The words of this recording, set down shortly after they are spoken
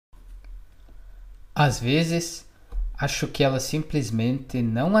Às vezes, acho que ela simplesmente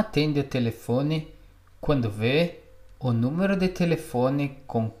não atende o telefone quando vê o número de telefone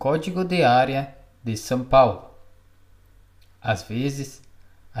com código de área de São Paulo. Às vezes,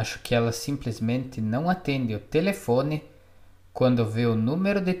 acho que ela simplesmente não atende o telefone quando vê o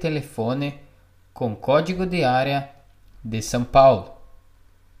número de telefone com código de área de São Paulo.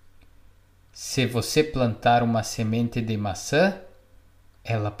 Se você plantar uma semente de maçã,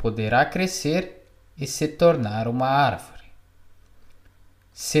 ela poderá crescer e se tornar uma árvore.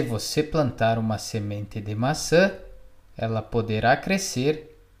 Se você plantar uma semente de maçã, ela poderá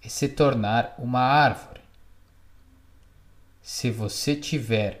crescer e se tornar uma árvore. Se você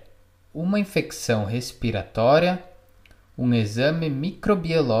tiver uma infecção respiratória, um exame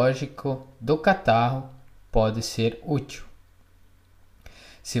microbiológico do catarro pode ser útil.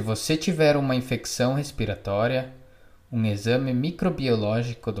 Se você tiver uma infecção respiratória, um exame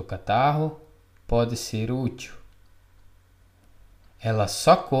microbiológico do catarro pode ser útil. Ela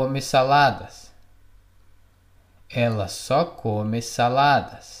só come saladas. Ela só come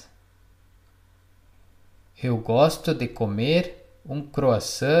saladas. Eu gosto de comer um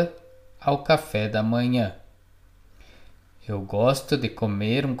croissant ao café da manhã. Eu gosto de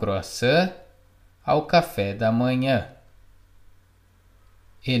comer um croissant ao café da manhã.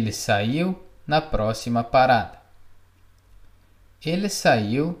 Ele saiu na próxima parada. Ele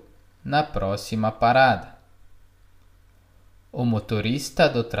saiu na próxima parada. O motorista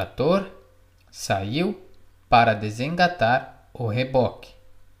do trator saiu para desengatar o reboque.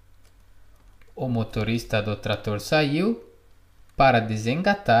 O motorista do trator saiu para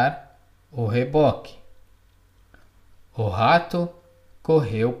desengatar o reboque. O rato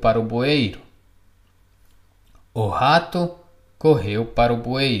correu para o bueiro. O rato correu para o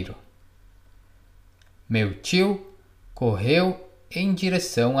bueiro. Meu tio correu em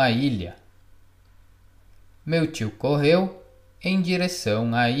direção à ilha. Meu tio correu em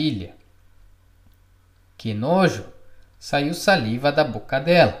direção à ilha. Que nojo! Saiu saliva da boca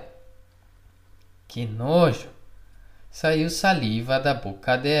dela. Que nojo! Saiu saliva da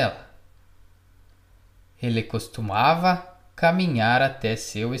boca dela. Ele costumava caminhar até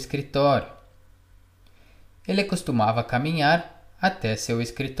seu escritório. Ele costumava caminhar até seu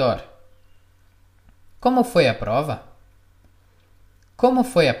escritório. Como foi a prova? Como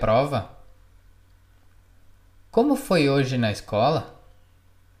foi a prova? Como foi hoje na escola?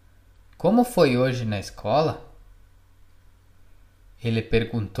 Como foi hoje na escola? Ele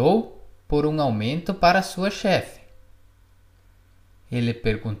perguntou por um aumento para sua chefe. Ele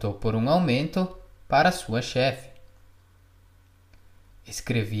perguntou por um aumento para sua chefe.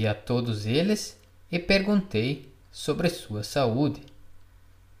 Escrevi a todos eles e perguntei sobre sua saúde.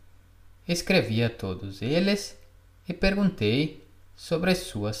 Escrevi a todos eles e perguntei sobre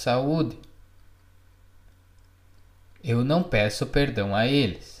sua saúde. Eu não peço perdão a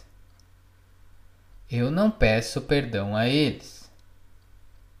eles. Eu não peço perdão a eles.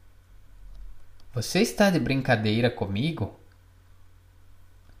 Você está de brincadeira comigo?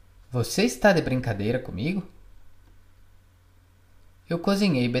 Você está de brincadeira comigo? Eu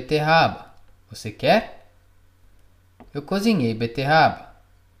cozinhei beterraba. Você quer? Eu cozinhei beterraba.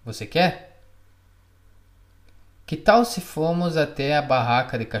 Você quer? Que tal se formos até a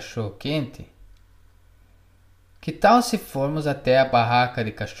barraca de cachorro-quente? Que tal se formos até a barraca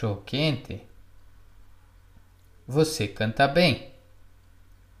de cachorro-quente? Você canta bem.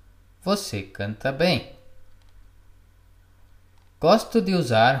 Você canta bem. Gosto de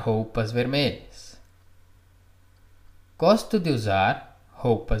usar roupas vermelhas. Gosto de usar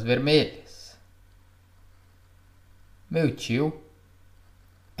roupas vermelhas. Meu tio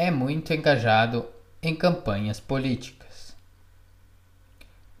é muito engajado em campanhas políticas.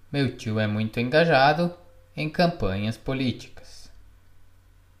 Meu tio é muito engajado em campanhas políticas.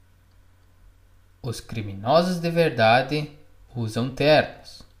 Os criminosos de verdade usam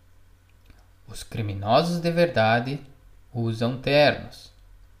ternos. Os criminosos de verdade usam ternos.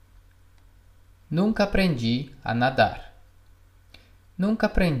 Nunca aprendi a nadar. Nunca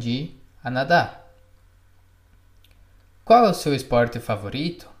aprendi a nadar. Qual é o seu esporte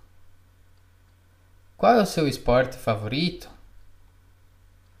favorito? Qual é o seu esporte favorito?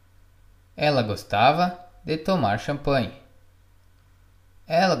 Ela gostava de tomar champanhe.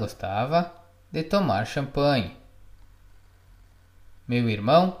 Ela gostava de tomar champanhe. Meu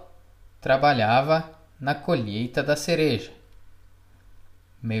irmão trabalhava na colheita da cereja.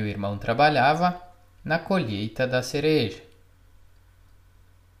 Meu irmão trabalhava na colheita da cereja.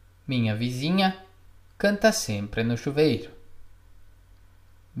 Minha vizinha canta sempre no chuveiro.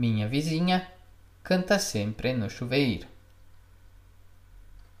 Minha vizinha canta sempre no chuveiro.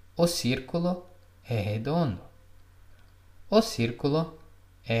 O círculo é redondo. O círculo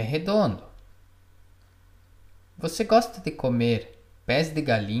é redondo. Você gosta de comer pés de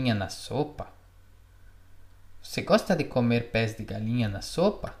galinha na sopa? Você gosta de comer pés de galinha na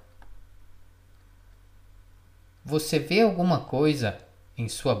sopa? Você vê alguma coisa em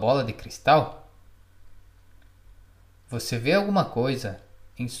sua bola de cristal? Você vê alguma coisa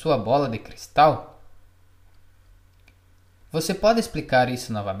em sua bola de cristal? Você pode explicar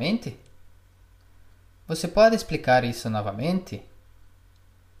isso novamente? Você pode explicar isso novamente?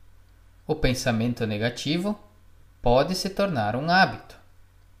 O pensamento negativo pode se tornar um hábito.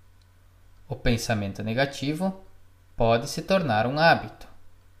 O pensamento negativo pode se tornar um hábito.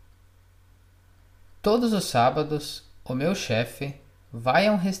 Todos os sábados, o meu chefe vai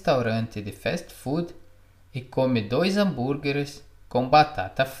a um restaurante de fast food e come 2 hambúrgueres com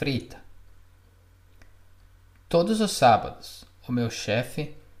batata frita. Todos os sábados, o meu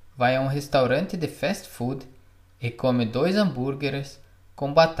chefe vai a um restaurante de fast food e come 2 hambúrgueres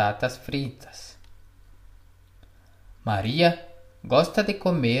com batatas fritas. Maria gosta de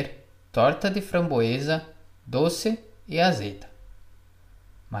comer torta de framboesa doce e azeda.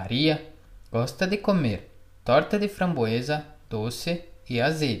 Maria gosta de comer torta de framboesa doce e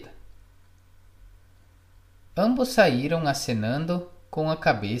azeda. Ambos saíram acenando com a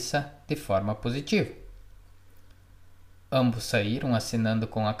cabeça de forma positiva. Ambos saíram acenando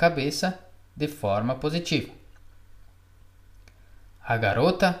com a cabeça de forma positiva. A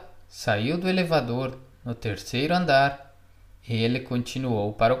garota saiu do elevador no 3º andar e ele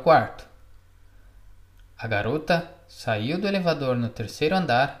continuou para o quarto. A garota saiu do elevador no 3º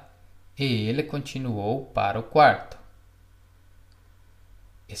andar e ele continuou para o quarto.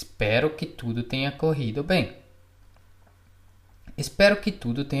 Espero que tudo tenha corrido bem. Espero que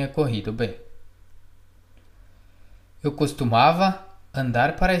tudo tenha corrido bem. Eu costumava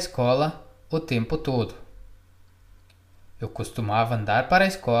andar para a escola o tempo todo. Eu costumava andar para a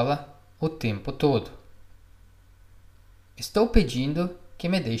escola o tempo todo. Estou pedindo que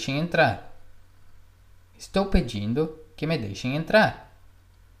me deixem entrar. Estou pedindo que me deixem entrar.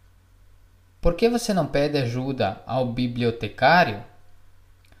 Por que você não pede ajuda ao bibliotecário?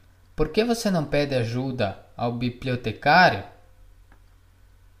 Por que você não pede ajuda ao bibliotecário?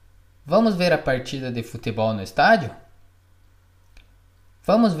 Vamos ver a partida de futebol no estádio?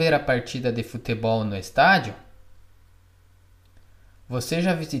 Vamos ver a partida de futebol no estádio? Você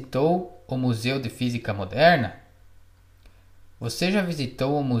já visitou o Museu de Física Moderna? Você já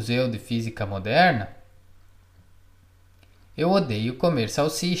visitou o Museu de Física Moderna? Eu odeio comer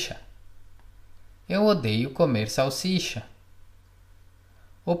salsicha. Eu odeio comer salsicha.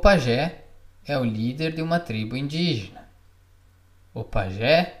 O pajé é o líder de uma tribo indígena. O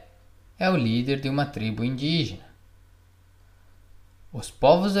pajé é o líder de uma tribo indígena. Os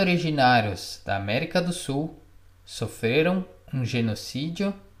povos originários da América do Sul sofreram um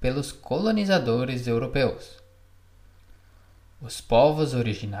genocídio pelos colonizadores europeus. Os povos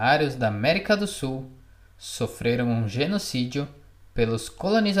originários da América do Sul sofreram um genocídio pelos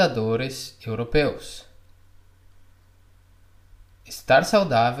colonizadores europeus. Estar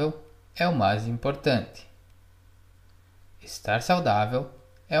saudável é o mais importante. Estar saudável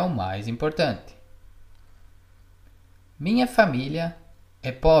é o mais importante. Minha família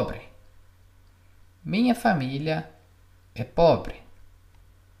é pobre. Minha família é pobre.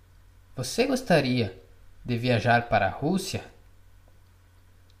 Você gostaria de viajar para a Rússia?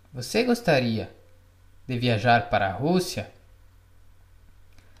 Você gostaria de viajar para a Rússia?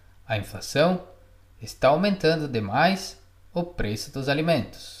 A inflação está aumentando demais o preço dos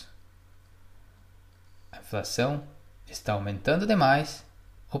alimentos. A inflação está aumentando demais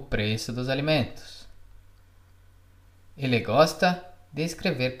o preço dos alimentos. Ele gosta de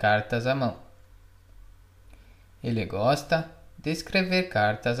escrever cartas à mão. Ele gosta de escrever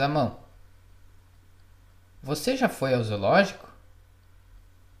cartas à mão. Você já foi ao zoológico?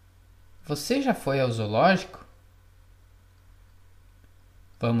 Você já foi ao zoológico?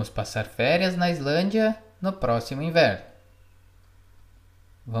 Vamos passar férias na Islândia no próximo inverno.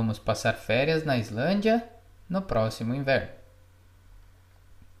 Vamos passar férias na Islândia no próximo inverno.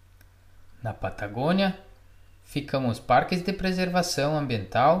 Na Patagônia ficam os parques de preservação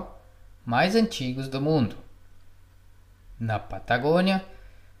ambiental mais antigos do mundo. Na Patagônia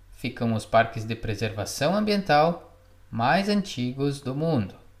ficam os parques de preservação ambiental mais antigos do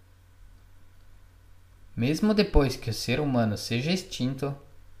mundo. Mesmo depois que o ser humano seja extinto,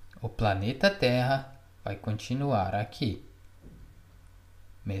 o planeta Terra vai continuar aqui.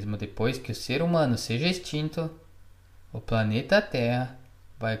 Mesmo depois que o ser humano seja extinto, o planeta Terra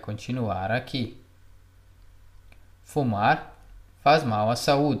vai continuar aqui. Fumar faz mal à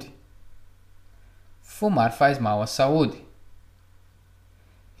saúde. Fumar faz mal à saúde.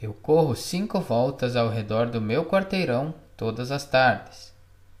 Eu corro 5 voltas ao redor do meu quarteirão todas as tardes.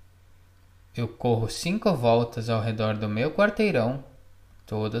 Eu corro 5 voltas ao redor do meu quarteirão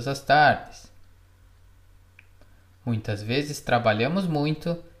todas as tardes. Muitas vezes trabalhamos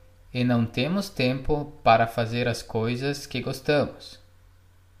muito e não temos tempo para fazer as coisas que gostamos.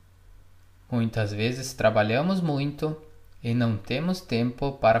 Muitas vezes trabalhamos muito e não temos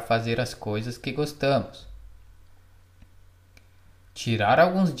tempo para fazer as coisas que gostamos. Tirar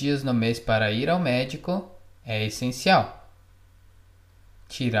alguns dias no mês para ir ao médico é essencial.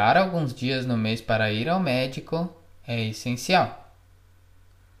 Tirar alguns dias no mês para ir ao médico é essencial.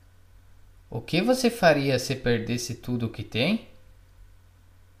 O que você faria se perdesse tudo o que tem?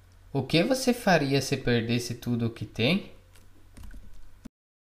 O que você faria se perdesse tudo o que tem?